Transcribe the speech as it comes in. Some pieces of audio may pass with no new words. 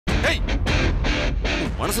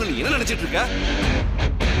மனசுல நீ என்ன நினைச்சிட்டு இருக்க?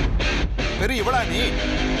 பெரிய இவளா நீ?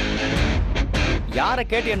 யாரை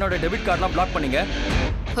கேட்டு என்னோட டெபிட் கார்டெல்லாம் பிளாக் பண்ணீங்க?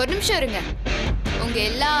 ஒரு நிமிஷம் இருங்க. உங்க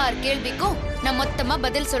எல்லார் கேள்விக்கும் நான் மொத்தமா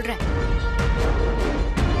பதில் சொல்றேன்.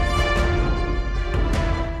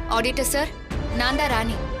 ஆடிட்டர் சார், நான் தான்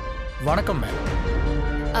ராணி. வணக்கம் மேம்.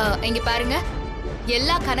 இங்க பாருங்க,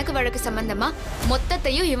 எல்லா கணக்கு வழக்கு சம்பந்தமா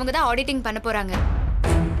மொத்தத்தையும் இவங்க தான் ஆடிட்டிங் பண்ண போறாங்க.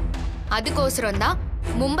 அதுக்கோசரம் தான்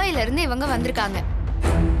மும்பைல இருந்து இவங்க வந்திருக்காங்க.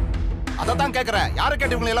 அததான் கேக்குறேன், யாரை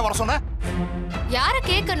கேட்டு இவங்களை எல்லாம் வர சொன்ன? யார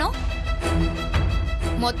கேட்கணும்?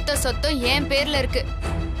 மொத்த சொத்தும் என் பேர்ல இருக்கு.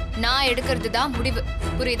 நான் எடுக்கிறது தான் முடிவு.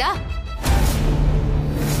 புரியுதா?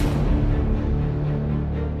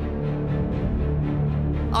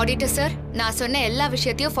 ஆடிட்டர் சார், நான் சொன்ன எல்லா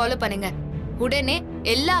விஷயத்தையும் ஃபாலோ பண்ணுங்க. உடனே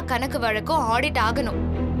எல்லா கணக்கு வழக்கும் ஆடிட் ஆகணும்.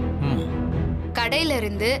 கடையில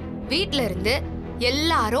இருந்து வீட்ல இருந்து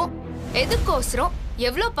எல்லாரும் எதுக்கோசரம்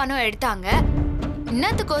எவ்வளவு பணம் எடுத்தாங்க,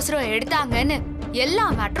 இன்னத்துக்கோசரம் எடுத்தாங்கன்னு எல்லா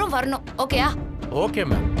மேட்டரும் வரணும். ஓகேயா? Okay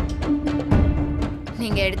ma'am.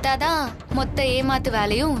 நீங்க எடுத்தாதான் மொத்த ஏமாத்து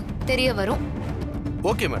வேலையும் தெரிய வரும்.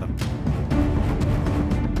 Okay madam.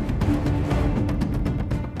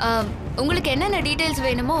 உங்களுக்கு என்னென்ன டீடைல்ஸ்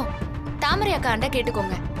வேணுமோ தாமரை அக்காண்ட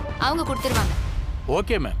கேட்டுக்கோங்க, அவங்க கொடுத்துருவாங்க.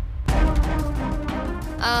 Okay ma'am.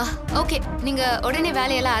 ஓகே, நீங்க உடனே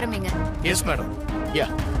வேலையெல்லாம் ஆரம்பிங்க. Yes madam. யா.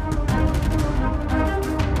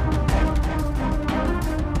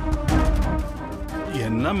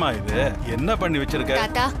 என்னம்மா இது? என்ன பண்ணி வச்சிருக்க?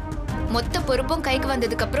 தாத்தா, மொத்த பொறுப்பும் கைக்கு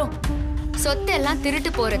வந்ததுக்கு அப்புறம் சொத்து எல்லாம்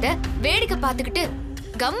திருட்டு போறத வேடிக்கை பார்த்துக்கிட்டு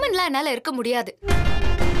கம்மன்லாம் என்னால இருக்க முடியாது.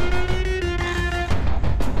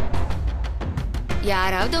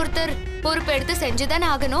 யாராவது ஒருத்தர் பொறுப்பு எடுத்து செஞ்சுதானே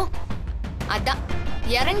ஆகணும். அதான்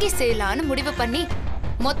இறங்கி செய்யலான்னு முடிவு பண்ணி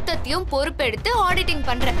மொத்தத்தையும் பொறுப்பு எடுத்து ஆடிட்டிங்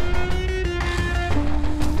பண்றேன்.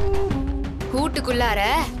 வீட்டுக்குள்ளார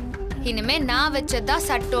இனிமே நான் வச்சதா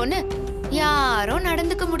சட்டம்னு யாரும்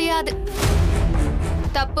நடந்துக்க முடியாது.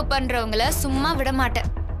 தப்பு பண்றவங்கள சும்மா விட மாட்டேன்.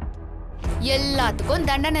 எல்லாத்துக்கும்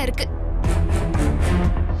தண்டனை இருக்கு.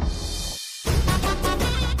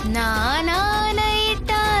 நான்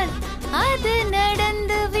ஆணையிட்டால் அது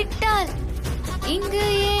நடந்து விட்டால் இங்கு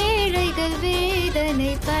ஏழைகள்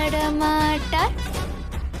வேதனை படமாட்டார்.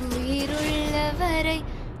 உயிருள்ளவரை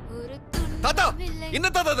ஒரு தாத்தா, என்ன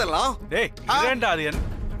தாத்தா இதெல்லாம்? டேய், இரண்டா அது என்ன?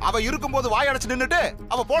 அவ இருக்கும்போது வாய் அடைச்சு நின்னுட்டு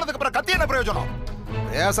அவ போனதுக்கு அப்புறம் கத்தி என்ன பிரயோஜனம்?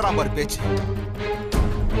 பேசுறான் பாரு பேச்சு.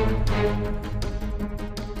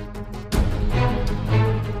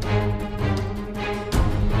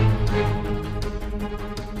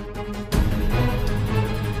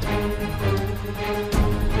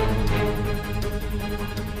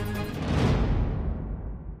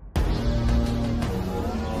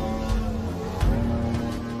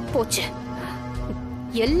 போச்சு,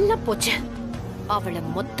 எல்லாம் போச்சு. அவளை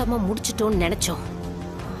மொத்தமா முடிச்சிட்டோன்னு நினைச்சோம்.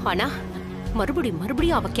 ஆனா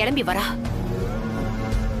மறுபடியும் அவ கிளம்பி வரா.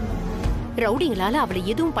 ரவுடிங்களால அவளை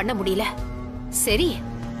எதுவும் பண்ண முடியல. சரி,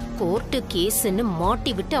 கோர்ட்டு கேஸ்ன்னு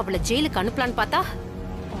மாட்டி விட்டு அவளை ஜெயிலுக்கு அனுப்பலான்னு பார்த்தா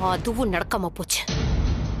அதுவும் நடக்காம போச்சு.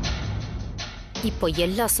 இப்போ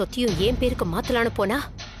எல்லா சொத்தையும் என் பேருக்கு மாத்தலான்னு போனா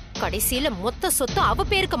கடைசியில மொத்த சொத்து அவ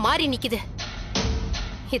பேருக்கு மாறி நிக்குது.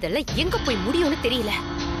 இதெல்லாம் எங்க போய் முடியும்னு தெரியல.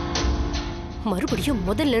 மறுபடியும்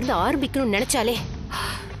முதல்ல இருந்து ஆரம்பிக்கணும்னு நினைச்சாலே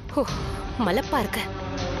மலப்பா இருக்கு.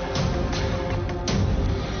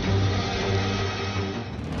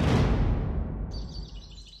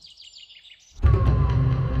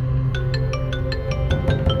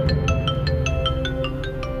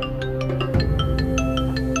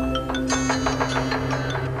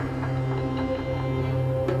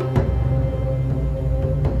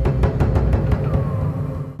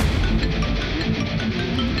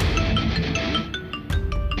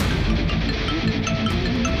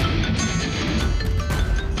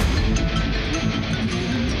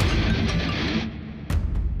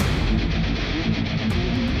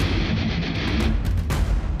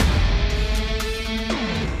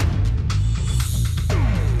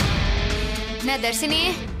 தர்ஷினி,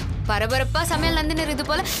 பரபரப்பா சமையல் நந்தினர் இது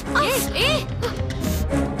போல.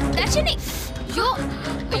 தர்ஷினி,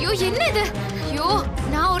 ஐயோ என்ன இது? ஐயோ,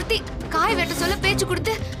 நான் ஒருத்தி காய் வெட்ட சொல்ல பேச்சு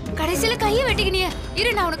கொடுத்து கடைசியில கையை வெட்டிக்கினிய. இரு,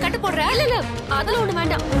 நான் உனக்கு கட்டு போடுறேன். இல்ல அதெல்லாம் ஒண்ணு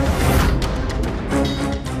வேண்டாம்.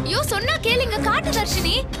 ஐயோ, சொன்னா கேளுங்க. காட்டு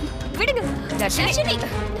தர்ஷினி, விடுங்க. தர்ஷினி,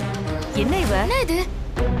 என்ன இவ? என்ன இது?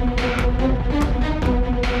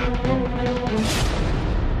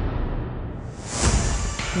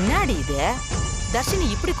 என்னடி இது? தர்ஷினி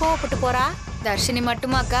இப்படி கோவப்பட்டு போறா? தர்ஷினி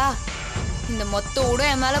மட்டுமாக்கா, இந்த மொத்த ஊடும்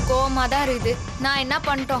என் மேல கோவமா தான் இருக்குது. நான் என்ன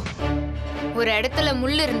பண்ணிட்டோம்? ஒரு இடத்துல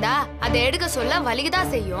முள்ளு இருந்தா அதை எடுக்க சொல்ல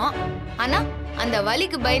வலிக்குதான் செய்யும். ஆனா அந்த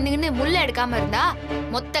வலிக்கு பயந்துன்னு முள்ள எடுக்காம இருந்தா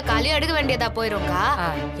மொத்த காலையும் எடுக்க வேண்டியதா போயிரும்க்கா.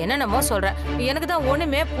 என்னென்னமோ சொல்ற, எனக்கு தான்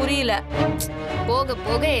ஒண்ணுமே புரியல. போக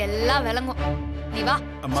போக எல்லாம் விளங்கும். நீ வா.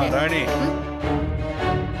 அம்மா ராணி,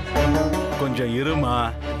 கொஞ்சம் இருமா.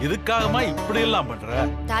 இதுக்காகமா இப்படி எல்லாம் பண்ற?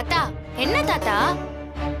 தாத்தா என்ன தாத்தா,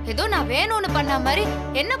 ஏதோ நான் வேணும்னு பண்ண மாதிரி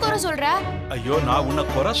என்ன குறை சொல்ற? ஐயோ, நான் உன்னை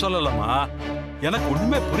குறை சொல்லலமா. எனக்கு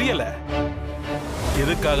ஒண்ணுமே புரியல.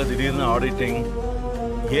 எதுக்காக திடீர்னு ஆடிட்டிங்?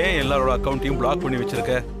 ஏன் எல்லாரோட அக்கவுண்ட்டையும் பிளாக் பண்ணி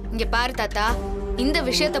வச்சிருக்க? இங்க பாரு தாத்தா, இந்த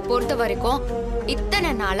விஷயத்தை பொறுத்த வரைக்கும்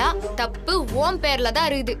இத்தனை நாளா தப்பு ஓம் பேர்ல தான்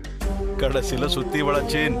இருக்குது. கடைசியில சுத்தி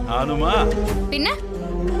வளைச்சேன் நானுமா? பின்ன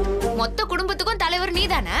மொத்த குடும்பத்துக்கும் தலைவர்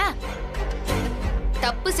நீதானே.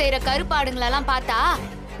 தப்பு செய்யற கருப்பாடுங்களெல்லாம் பார்த்தா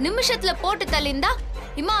நிமிஷத்துல போட்டு தள்ளிந்தா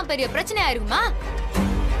இம்மா பெரிய பிரச்சனை ஆயிருக்குமா?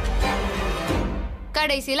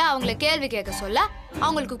 கடைசியில அவங்கள கேள்வி கேட்க சொல்ல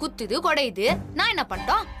அவங்களுக்கு குத்துது கொடையுது. நான் என்ன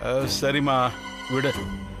பண்ணிட்டோம்? சரிம்மா விடு.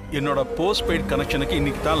 என்னோட போஸ்ட் பெய்ட் கனெக்ஷனுக்கு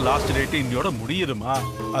இன்னைக்கு தான் லாஸ்ட் டேட். இன்னையோட முடியுதுமா.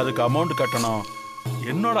 அதுக்கு அமௌண்ட் கட்டணும்.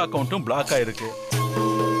 என்னோட அக்கவுண்ட்டும் பிளாக் ஆயிருக்கு.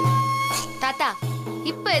 தாத்தா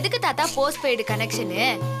இப்ப எதுக்கு தாத்தா போஸ்ட் பெய்டு கனெக்ஷனு?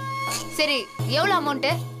 சரி எவ்வளவு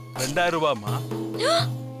அமௌண்ட்? 2000 ரூபாய்மா.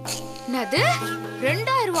 என்னது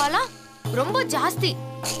 2000 ரூபாலாம்? ரொம்ப ஜாஸ்தி.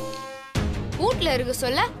 வீட்ல இருக்க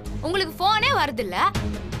சொல்ல உங்களுக்கு போனே வருது இல்ல.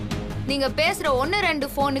 நீங்க பேசுற 1-2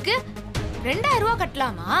 போனுக்கு 2000 ரூபாய்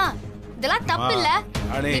கட்டலாமா? இதெல்லாம் தப்பு இல்ல.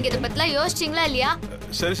 நீங்க இத பத்திலாம் யோசிச்சீங்களா இல்லையா?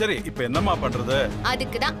 சரி சரி, இப்ப என்னம்மா பண்றது?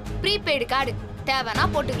 அதுக்குதான் ப்ரீபெய்டு கார்டு. தேவைனா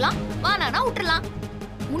போட்டுக்கலாம், வானானா விட்டுறலாம்.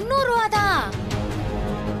 300 ரூபா தான்.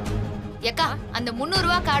 ஏக்கா அந்த 300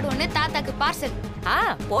 ரூபா கார்டு ஒண்ணு தாத்தாக்கு பார்சல்.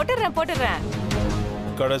 போட்டுறேன்.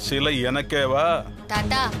 கடைசியில எனக்கேவா?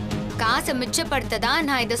 தாத்தா காசை மிச்சப்படுத்ததான்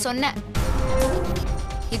நான் இத சொன்னேன்.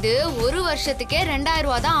 இது ஒரு வருஷத்துக்கே 2000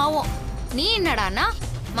 ரூபா தான் ஆகும். நீ என்னடானா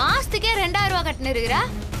மாசத்துக்கே 2000 ரூபா கட்டினு இருக்கிற?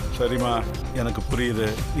 சரிம்மா, எனக்கு புரியுது.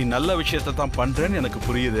 நீ நல்ல விஷயத்தை தான் பண்றேன்னு எனக்கு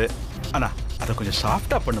புரியுது. ஆனா அதை கொஞ்சம்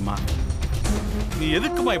சாஃப்டா பண்ணுமா. நீ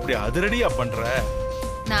எதுக்குமா இப்படி அதிரடியா பண்ற?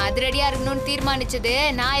 நான் அதிரடியா இருக்கணும்னு தீர்மானிச்சது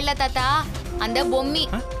நான் இல்ல தாத்தா, அந்த பொம்மி.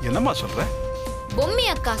 என்னம்மா சொல்ற? பொம்மி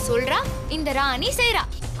அக்கா சொல்றா, இந்த ராணி செய்றா.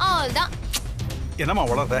 அவ்வளவுதான். என்னம்மா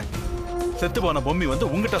வளர்ற? செத்து போன பொம்மி வந்து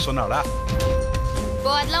உங்ககிட்ட சொன்னாளா?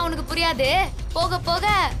 இப்போ அதெல்லாம் உனக்கு புரியாது. போக போக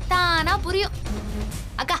தானா புரியும்.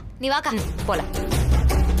 அக்கா நீ வாக்கா போலாம்.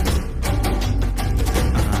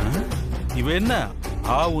 இவ என்ன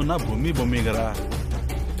ஆவுன்னா பொம்மிங்கிறா?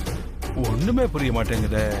 ஒண்ணுமே புரிய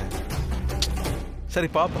மாட்டேங்குதே. சரி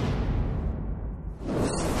பாப்போம்.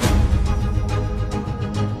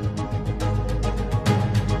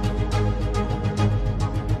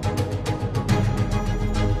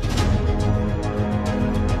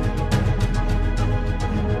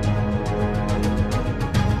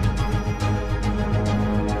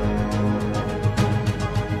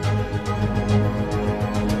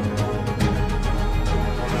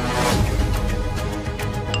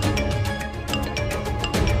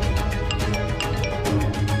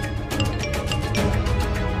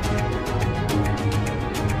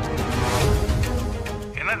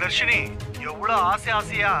 தர்ஷினி, எவ்வளவு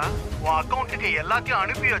ஆசையா உன் அக்கவுண்ட்டுக்கு எல்லாத்தையும்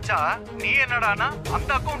அனுப்பி வச்சா நீ என்னடானா அந்த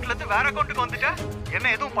அக்கவுண்ட்ல இருந்து வேற அக்கவுண்ட்டுக்கு வந்துட்ட.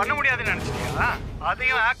 என்ன எதுவும் பண்ண முடியாதுன்னு நினைச்சிட்டியா?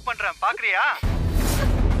 அதையும் ஹேக் பண்றேன் பாக்குறியா?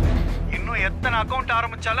 இன்னும் எத்தனை அக்கவுண்ட்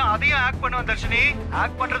ஆரம்பிச்சாலும் அதையும் ஹேக் பண்ணுவேன் தர்ஷினி.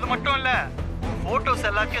 ஹேக் பண்றது மட்டும் இல்ல, போட்டோஸ்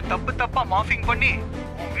எல்லாத்தையும் தப்பா மார்ஃபிங் பண்ணி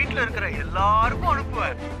உன் வீட்டுல இருக்கிற எல்லாருக்கும்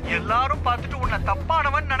அனுப்புவேன். எல்லாரும் பார்த்துட்டு உன்னை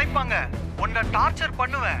தப்பானவன் நினைப்பாங்க. உன்னை டார்ச்சர்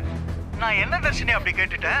பண்ணுவேன். நான் என்ன தர்ஷினி அப்படி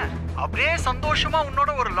கேட்டுட்டேன்? அப்படியே சந்தோஷமா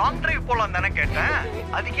உன்னோட ஒரு லாங் டிரைவ் போலாம் தானே கேட்டேன்.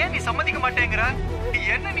 அதுக்கே நீ சம்மதிக்க மாட்டேங்கிற.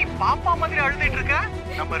 என்ன நீ பாப்பா மாதிரி அழுதுட்டு இருக்க?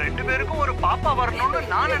 நம்ம 2 பேருக்கும் ஒரு பாப்பா வரணும்னு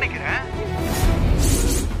நான் நினைக்கிறேன்.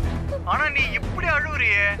 ஆனா நீ இப்படி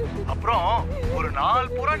அழுவுறியே. அப்புறம் ஒரு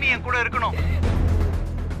நாள் பூரா நீ என் கூட இருக்கணும்.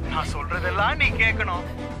 நான் சொல்றதெல்லாம் நீ கேட்கணும்.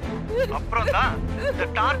 அப்புறம் தான் இந்த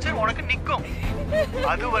டார்ச்சர் உனக்கு நிக்கும்.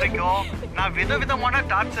 அது வரைக்கும் நான் விதவிதமான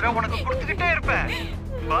டார்ச்சரை உனக்கு கொடுத்துக்கிட்டே இருப்பேன்.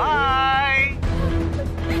 பாய்.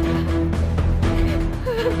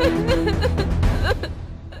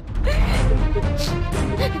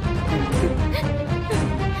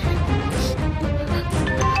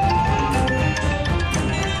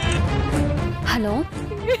 ஹலோ.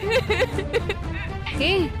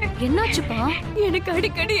 ஏய் என்னாச்சுப்பா? எனக்கு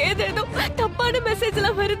அடிக்கடி ஏதேதோ தப்பான மெசேஜ்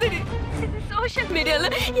எல்லாம் வருது. சோஷியல் மீடியால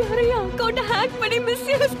யாரையும் அக்கவுண்ட் ஹேக் பண்ணி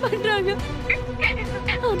மிஸ்யூஸ் பண்றாங்க.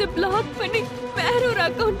 அதை பிளாக் பண்ணி வேற ஒரு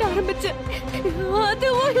அக்கவுண்ட் ஆரம்பிச்சேன்.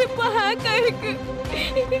 அதுவும் இப்ப ஹேக் ஆயிருக்கு.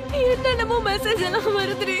 என்னென்னமோ மெசேஜ் எல்லாம்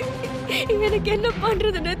வருது. எனக்கு என்ன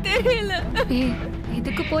பண்றதுன்னு தெரியல. ஏய்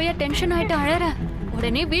இதுக்கு போய் டென்ஷன் ஆயிட்டு அழற.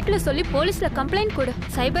 உடனே வீட்ல சொல்லி போலீஸ்ல கம்ப்ளைண்ட் கொடு.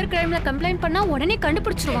 சைபர் கிரைம்ல கம்ப்ளைண்ட் பண்ணா உடனே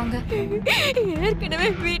கண்டுபிடிச்சிருவாங்க. ஏற்கனவே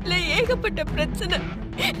வீட்ல ஏகப்பட்ட பிரச்சனை.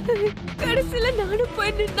 கடைசியில நானும்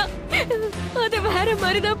போய் நின்னா அது வேற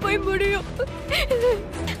மாதிரிதான் போய் முடியும்.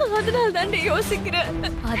 அதனால தான் யோசிக்கிறேன்.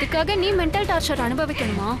 அதுக்காக நீ மென்டல் டார்ச்சர்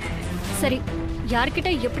அனுபவிக்கணுமா? சரி, யார்கிட்ட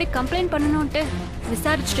எப்படி கம்ப்ளைண்ட் பண்ணணும்ட்டு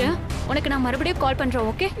விசாரிச்சுட்டு உனக்கு நான் மறுபடியும் கால் பண்றேன்.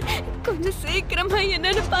 ஓகே? கொஞ்சம் சீக்கிரமா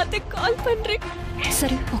என்னன்னு பார்த்து கால் பண்றேன்.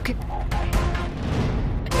 சரி, ஓகே.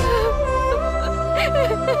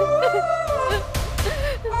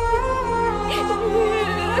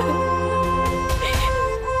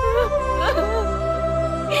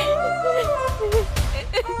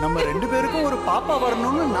 நம்ம 2 பேருக்கும் ஒரு பாப்பா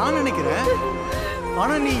வரணும்னு நான் நினைக்கிறேன்.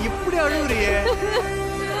 ஆனா நீ இப்படி அழுகுறியே.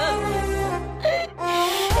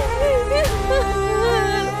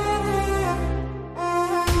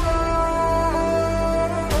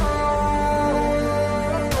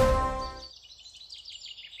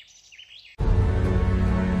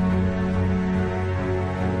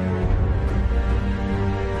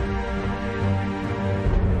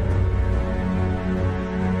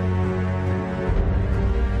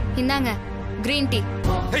 இந்தாங்க கிரீன் டீ.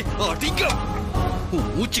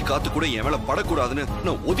 மூச்சு காத்து கூட என் மேல படக்கூடாதுன்னு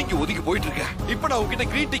நான் ஒதுக்கி ஒதுக்கி போயிட்டு இருக்கேன். இப்ப நான் உங்ககிட்ட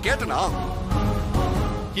கிரீன் டீ கேட்டனா?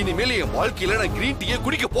 இனிமேல் என் வாழ்க்கையில நான் கிரீன் டீயே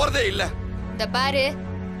குடிக்க போறதே இல்ல. இந்த பாரு,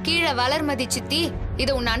 கீழே வளர்மதி சித்தி இத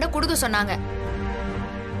உன்னாண்ட குடுக்க சொன்னாங்க.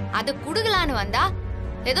 அத குடுக்கலான்னு வந்தா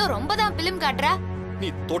ஏதோ ரொம்ப தான் பிலிம் காட்டுற. நீ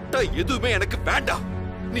தொட்டா எதுவுமே எனக்கு வேண்டாம்.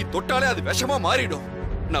 நீ தொட்டாலே அது விஷமா மாறிடும்.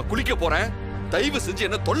 நான் குளிக்க போறேன். தயவு செஞ்சு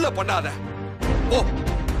என்ன தொல்லை பண்ணாத. ஓ,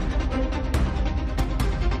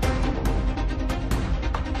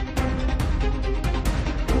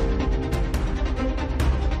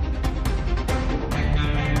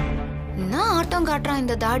 ஆட்டம் காட்டுறான்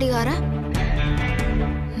இந்த தாடிகாரன்.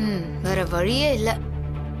 வேற வழியே இல்ல.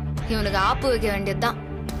 இவனுக்கு ஆப்பு வைக்க வேண்டியதுதான்.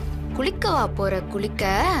 குளிக்கவா போற?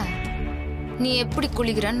 குளிக்க நீ எப்படி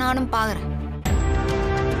குளிக்கிறன்னு நானும் பாக்குறேன்.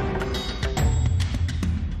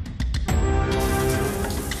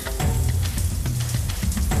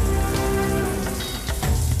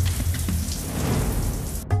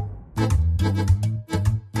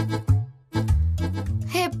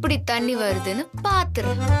 எப்படி தண்ணி வருதுன்னு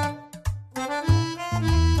பாத்துறேன்.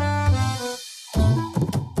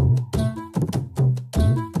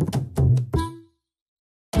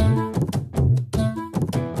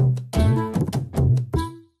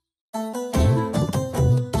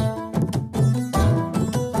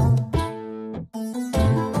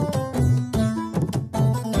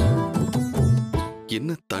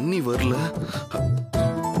 என்ன தண்ணி வரல?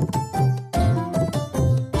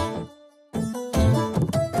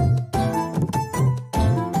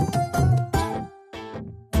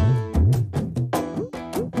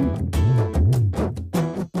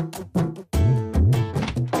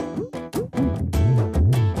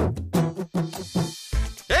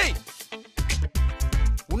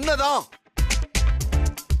 உன்னதான்.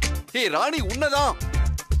 ஏய் ராணி, உன்னதான்.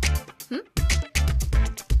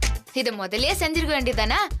 இத முதல்லயே செஞ்சிருக்க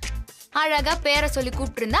வேண்டியதானே? அழகா பேரை சொல்லி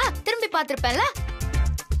கூப்பிட்டு இருந்தா திரும்பி பாத்திருப்பேன்ல.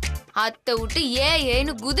 அத்தை விட்டு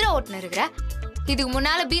ஏன்னு குதிரை ஓட்டுன இருக்கிற. இதுக்கு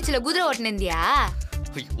முன்னால பீச்ல குதிரை ஓட்டுனியா?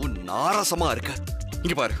 ஐயோ, நாரசமா இருக்க.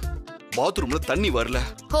 இங்க பாரு, பாத்ரூம்ல தண்ணி வரல.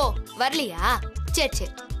 ஹோ, வரலையா? சரி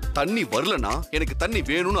சரி. தண்ணி வரலனா எனக்கு தண்ணி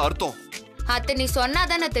வேணும்னு அர்த்தம். அத்தை நீ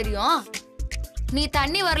சொன்னாதானே தெரியும். நீ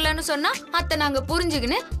தண்ணி வரலன்னு சொன்னா அத்தை நாங்க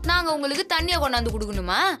புரிஞ்சுக்கின்னு நாங்க உங்களுக்கு தண்ணிய கொண்டாந்து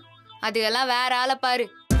கொடுக்கணுமா? அதுக்கெல்லாம் வேற ஆளை பாரு.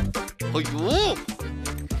 ஐயோ,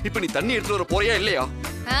 இப்ப நீ தண்ணி எடுத்து வர போறியா இல்லையா?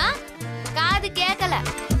 காது கேக்கல.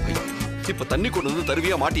 இப்ப தண்ணி கொண்டு வந்து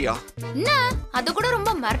தருவியா மாட்டியா? என்ன அது கூட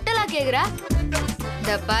ரொம்ப மர்ட்டலா கேக்குற?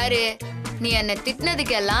 இந்த பாரு, நீ என்ன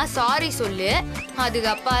திட்டினதுக்கெல்லாம் சாரி சொல்லு. அதுக்கு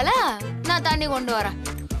அப்பால நான் தண்ணி கொண்டு வரேன்.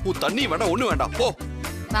 உன் தண்ணி வேண்டாம், ஒண்ணு வேண்டாம், போ.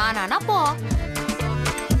 வேணானா போ.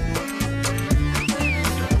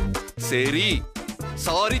 சரி,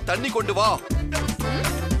 சாரி, தண்ணி கொண்டு வா.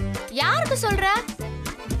 யாருக்கு சொல்ற?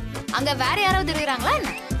 அங்க வேற யாராவது இருக்கிறாங்களா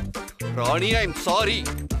என்ன? ராணி, ஐ எம் சாரி,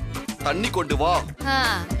 தண்ணி கொண்டு வா.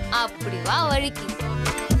 அப்படி வா வழிக்கு.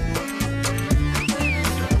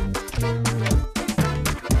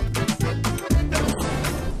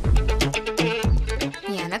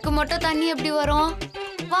 எனக்கு மட்டும் தண்ணி எப்படி வரும்?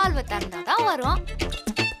 வால்வை திறந்தாதான் வரும்.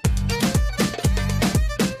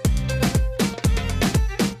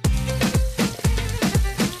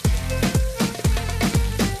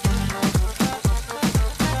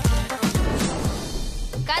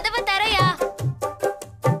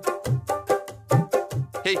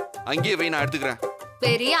 அங்கேயே வை, நான் எடுத்துக்கிறேன்.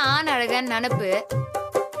 பெரிய ஆண் அழகன் நினைப்பு.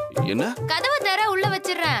 என்ன? கதவை தர உள்ள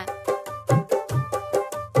வச்சிடுறேன்.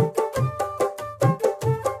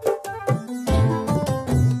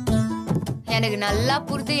 எனக்கு நல்லா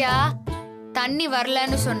புரியுதுயா. தண்ணி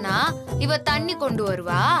வரலன்னு சொன்னா இவ தண்ணி கொண்டு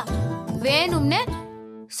வருவா, வேணும்னு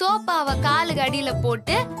சோப்பாவ காலுக்கு அடியில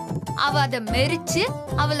போட்டு அவ அத மெரிச்சு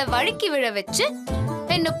அவளை வழுக்கி விழ வச்சு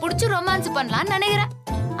என்ன புடிச்சு ரொமான்ஸ் பண்ணலாம்னு நினைக்கிறேன்.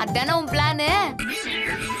 அதானே உன் பிளானு?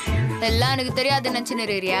 எல்லாம் எனக்கு தெரியாது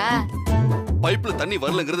நினைச்சுன்னுறியா? பைப்ல தண்ணி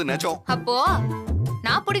வரலங்கிறது நிஜம். அப்போ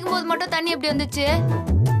நான் பிடிக்கும் போது மட்டும் தண்ணி எப்படி வந்துச்சு?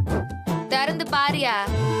 திறந்து பாரியா.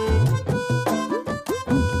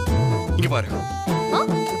 இங்க பாரு.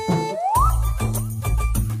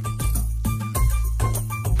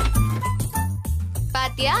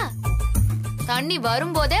 பாத்தியா, தண்ணி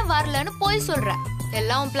வரும்போதே வரலன்னு போய் சொல்ற.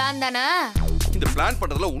 எல்லாம் பிளான் தானே? இந்த பிளான்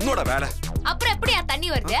பண்றதுல உன்னோட வேலை. அப்புறம் எப்படியா தண்ணி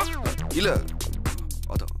வருது? இல்ல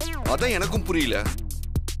அதான் எனக்கும் புரியல.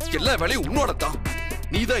 எல்லா வேலையும் உன்னோட தான்.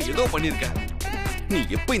 நீதான் ஏதோ பண்ணிருக்க. நீ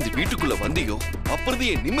எப்ப இந்த வீட்டுக்குள்ள வந்தியோ அப்புறம்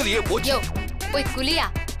என் நிம்மதியே போச்சு. போய் குளியா,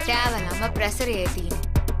 தேவையில்லாம பிரஷர் ஏத்தி.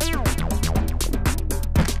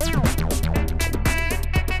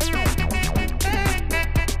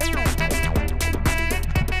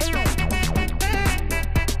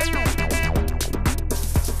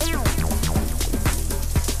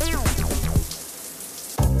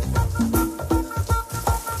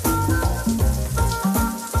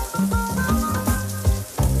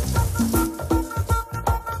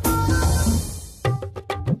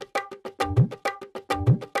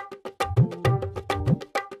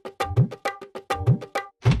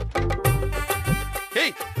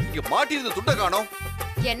 மாட்டிருந்த துண்ட காணோம்.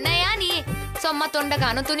 என்னையா நீ சும்மா தொண்டை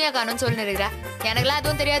காணும் துணியா காணும் சொல்லி இருக்கிற? எனக்குலாம்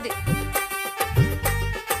அதுவும் தெரியாது.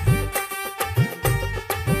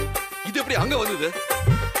 இது எப்படி அங்க வந்தது?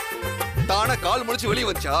 தானா கால் முடிச்சு வெளியே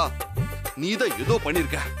வந்துச்சா? நீதான் ஏதோ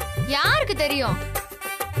பண்ணிருக்க. யாருக்கு தெரியும்?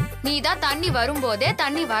 நீதான் தண்ணி வரும்போதே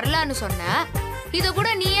தண்ணி வரலான்னு சொன்ன. இத கூட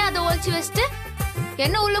நீயே அதை ஒழிச்சு வச்சுட்டு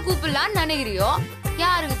என்ன உள்ள கூப்பிடலான்னு நினைக்கிறியோ?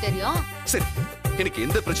 யாருக்கு தெரியும்? சரி, எனக்கு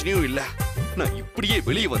எந்த பிரச்சனையும் இல்ல. நான் இப்படியே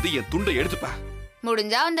வெளியே வந்து என் துண்டை எடுத்துப்பேன்.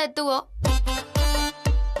 முடிஞ்சா வந்து எத்துவோ.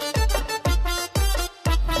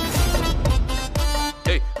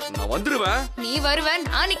 ஏய், நான் வந்துருவேன். நீ வருவேன்,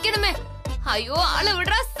 நான் நிக்கணுமே. ஐயோ, ஆள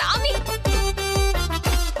விடுறா சாமி.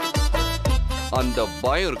 அந்த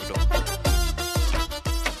பயம் இருக்கட்டும்.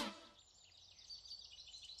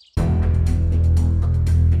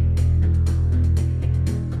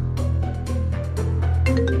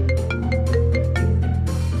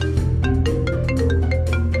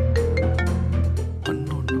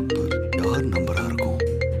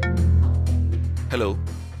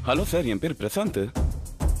 ஹலோ சார், என் பேர் பிரசாந்த்.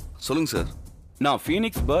 சொல்லுங்க சார். நான்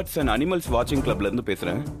ஃபீனிக்ஸ் பேர்ட்ஸ் அண்ட் அனிமல்ஸ் வாட்சிங் கிளப்ல இருந்து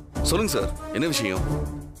பேசுறேன். சொல்லுங்க சார், என்ன விஷயம்?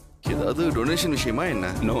 ஏதாவது டொனேஷன் விஷயமா என்ன?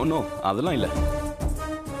 நோ அதெல்லாம் இல்ல.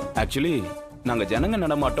 ஆக்சுவலி நாங்க ஜனங்க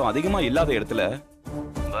நடமாட்டம் அதிகமா இல்லாத இடத்துல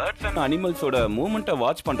பேர்ட்ஸ் அண்ட் அனிமல்ஸோட மூவ்மெண்ட்டை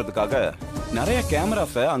வாட்ச் பண்றதுக்காக நிறைய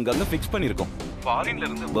கேமராஸை அங்கங்க ஃபிக்ஸ் பண்ணிருக்கோம். ஃபாரின்ல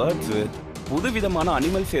இருந்து பேர்ட்ஸ், புதுவிதமான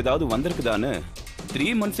அனிமல்ஸ் ஏதாவது வந்திருக்குதான்னு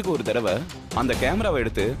 3 monthsக்கு ஒரு தடவை அந்த கேமராவை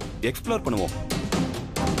எடுத்து எக்ஸ்ப்ளோர் பண்ணுவோம்.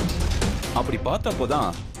 அப்படி பார்த்தப்போதான்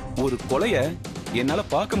ஒரு கொலைய என்னால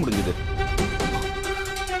பார்க்க முடிஞ்சது.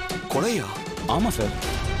 கொலையா? ஆமா சார்.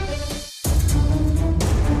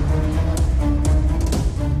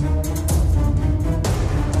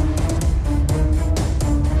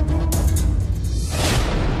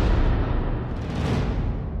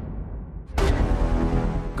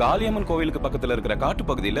 காளியம்மன் கோவிலுக்கு பக்கத்துல இருக்கிற காட்டு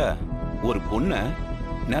பகுதியில ஒரு பொண்ண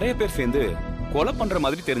நிறைய பேர் சேர்ந்து கொலை பண்ற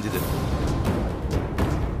மாதிரி தெரிஞ்சது.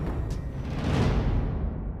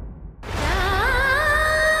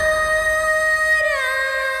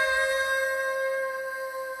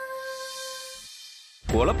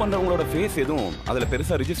 கொலை பண்றவங்களோட ஃபேஸ் எதுவும் அதுல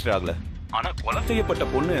பெருசா ரெஜிஸ்டர் ஆகல. ஆனா கொலை செய்யப்பட்ட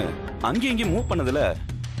பொண்ணு அங்கேயும் இங்கேயும் மூவ் பண்ணதுல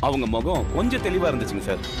அவங்க முகம் கொஞ்சம் தெளிவா இருந்துச்சுங்க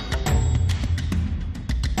சார்.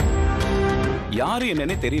 யாரு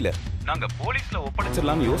என்னன்னே தெரியல. நாங்க போலீஸ்ல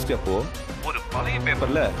ஒப்படைச்சிடலாம்னு யோசிச்சப்போ ஒரு பழைய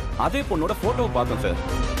பேப்பர்ல அதே பொண்ணோட போட்டோவை பார்த்தோம் சார்.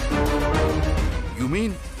 You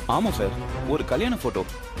mean? ஆமா சார், ஒரு கல்யாண போட்டோ.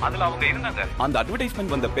 அதுல அவங்க இருந்தாங்க. அந்த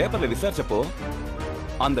அட்வர்டைஸ்மெண்ட் வந்த பேப்பர்ல விசாரிச்சப்போ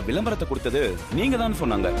அந்த விளம்பரத்தை கொடுத்தது நீங்க தான்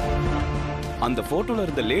சொன்னாங்க. அந்த போட்டோல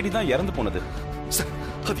இருந்த லேடி தான் இறந்து போனது. சார்,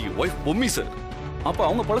 அது என் வைஃப் பொம்மி சார். அப்ப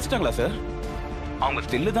அவங்க பொழைச்சிட்டாங்களா சார்? அவங்க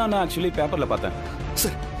ஸ்டில் தான் நான் ஆக்சுவலி பேப்பர்ல பார்த்தேன்.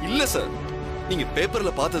 சார், இல்ல சார். நீங்க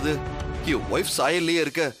பேப்பர்ல பார்த்தது என் வைஃப் சாயல்லையே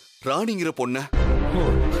இருக்க ராணிங்கிற பொண்ண.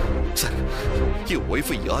 சார், என்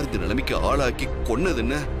வைஃபை யார் இந்த நிலைமைக்கு ஆளாக்கி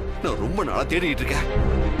கொன்னதுன்னு நான் ரொம்ப நாளா தேடிட்டு இருக்கேன்.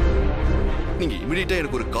 நீங்க இமிடியேட்டா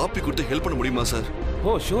எனக்கு ஒரு காப்பி கொடுத்து ஹெல்ப் பண்ண முடியுமா சார்?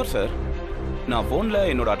 ஓ ஷூர் சார். நான் போன்ல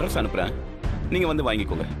என்னோட அட்ரஸ் அனுப்புறேன், நீங்க வந்து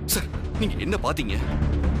வாங்கிக்கோங்க. சார், நீங்க என்ன பாத்தீங்க?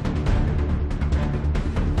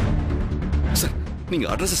 சார், நீங்க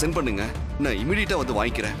அட்ரஸ் சென்ட் பண்ணுங்க, நான் இமிடியேட்டா வந்து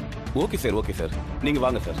வாங்கிக்கிறேன். ஓகே சார், ஓகே சார், நீங்க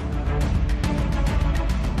வாங்க சார்.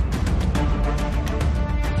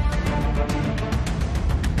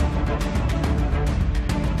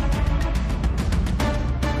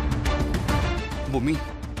 பூமி,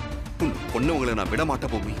 உன் கொன்னவங்களை நான் விட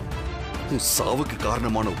மாட்டேன் பூமி. உன் சாவுக்கு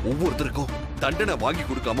காரணமான ஒவ்வொருத்தருக்கும் தண்டனை வாங்கி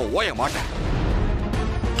கொடுக்காம ஓய மாட்டேன்.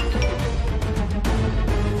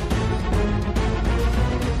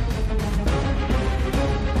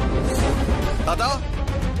 தாத்தா,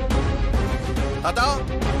 தாத்தா,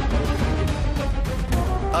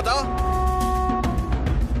 தாத்தா.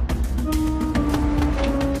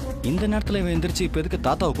 இந்த நேரத்துல இவன் எந்திரிச்சு இப்ப எதுக்கு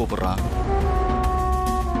தாத்தாவை கூப்பிடுறான்?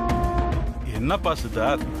 என்னப்பா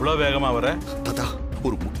சித்தார்த் இவ்வளவு வேகமா வர? தாத்தா,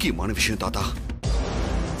 ஒரு முக்கியமான விஷயம் தாத்தா.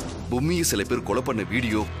 பொம்மியை சில பேர் கொலை பண்ண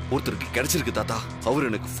வீடியோ ஒருத்தருக்கு கிடைச்சிருக்கு தாத்தா. அவர்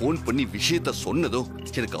எனக்கு போன் பண்ணி விஷயத்த சொன்னதும்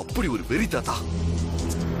எனக்கு அப்படி ஒரு வெறி தாத்தா.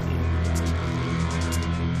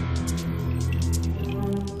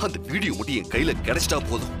 அந்த வீடியோ மட்டும் என் கையில கிடைச்சிட்டா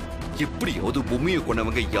போதும். எப்படியாவது பொம்மியை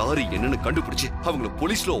கொண்டவங்க யாரு என்னன்னு கண்டுபிடிச்சு அவங்கள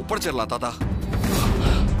போலீஸ்ல ஒப்படைச்சிடலாம் தாத்தா.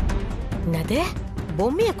 என்னது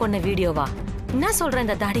பொம்மிய கொன்ன வீடியோவா? என்ன சொல்ற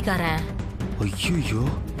இந்த தாடிக்காரன்? ஐயோ,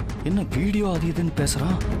 என்ன வீடியோ அது இதுன்னு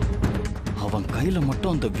பேசுறான்? அவன் கையில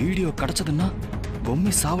மட்டும் அந்த வீடியோ கிடைச்சதுன்னா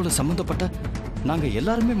பொம்மி சாவுல சம்பந்தப்பட்ட நாங்க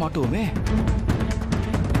எல்லாருமே மாட்டுவோமே.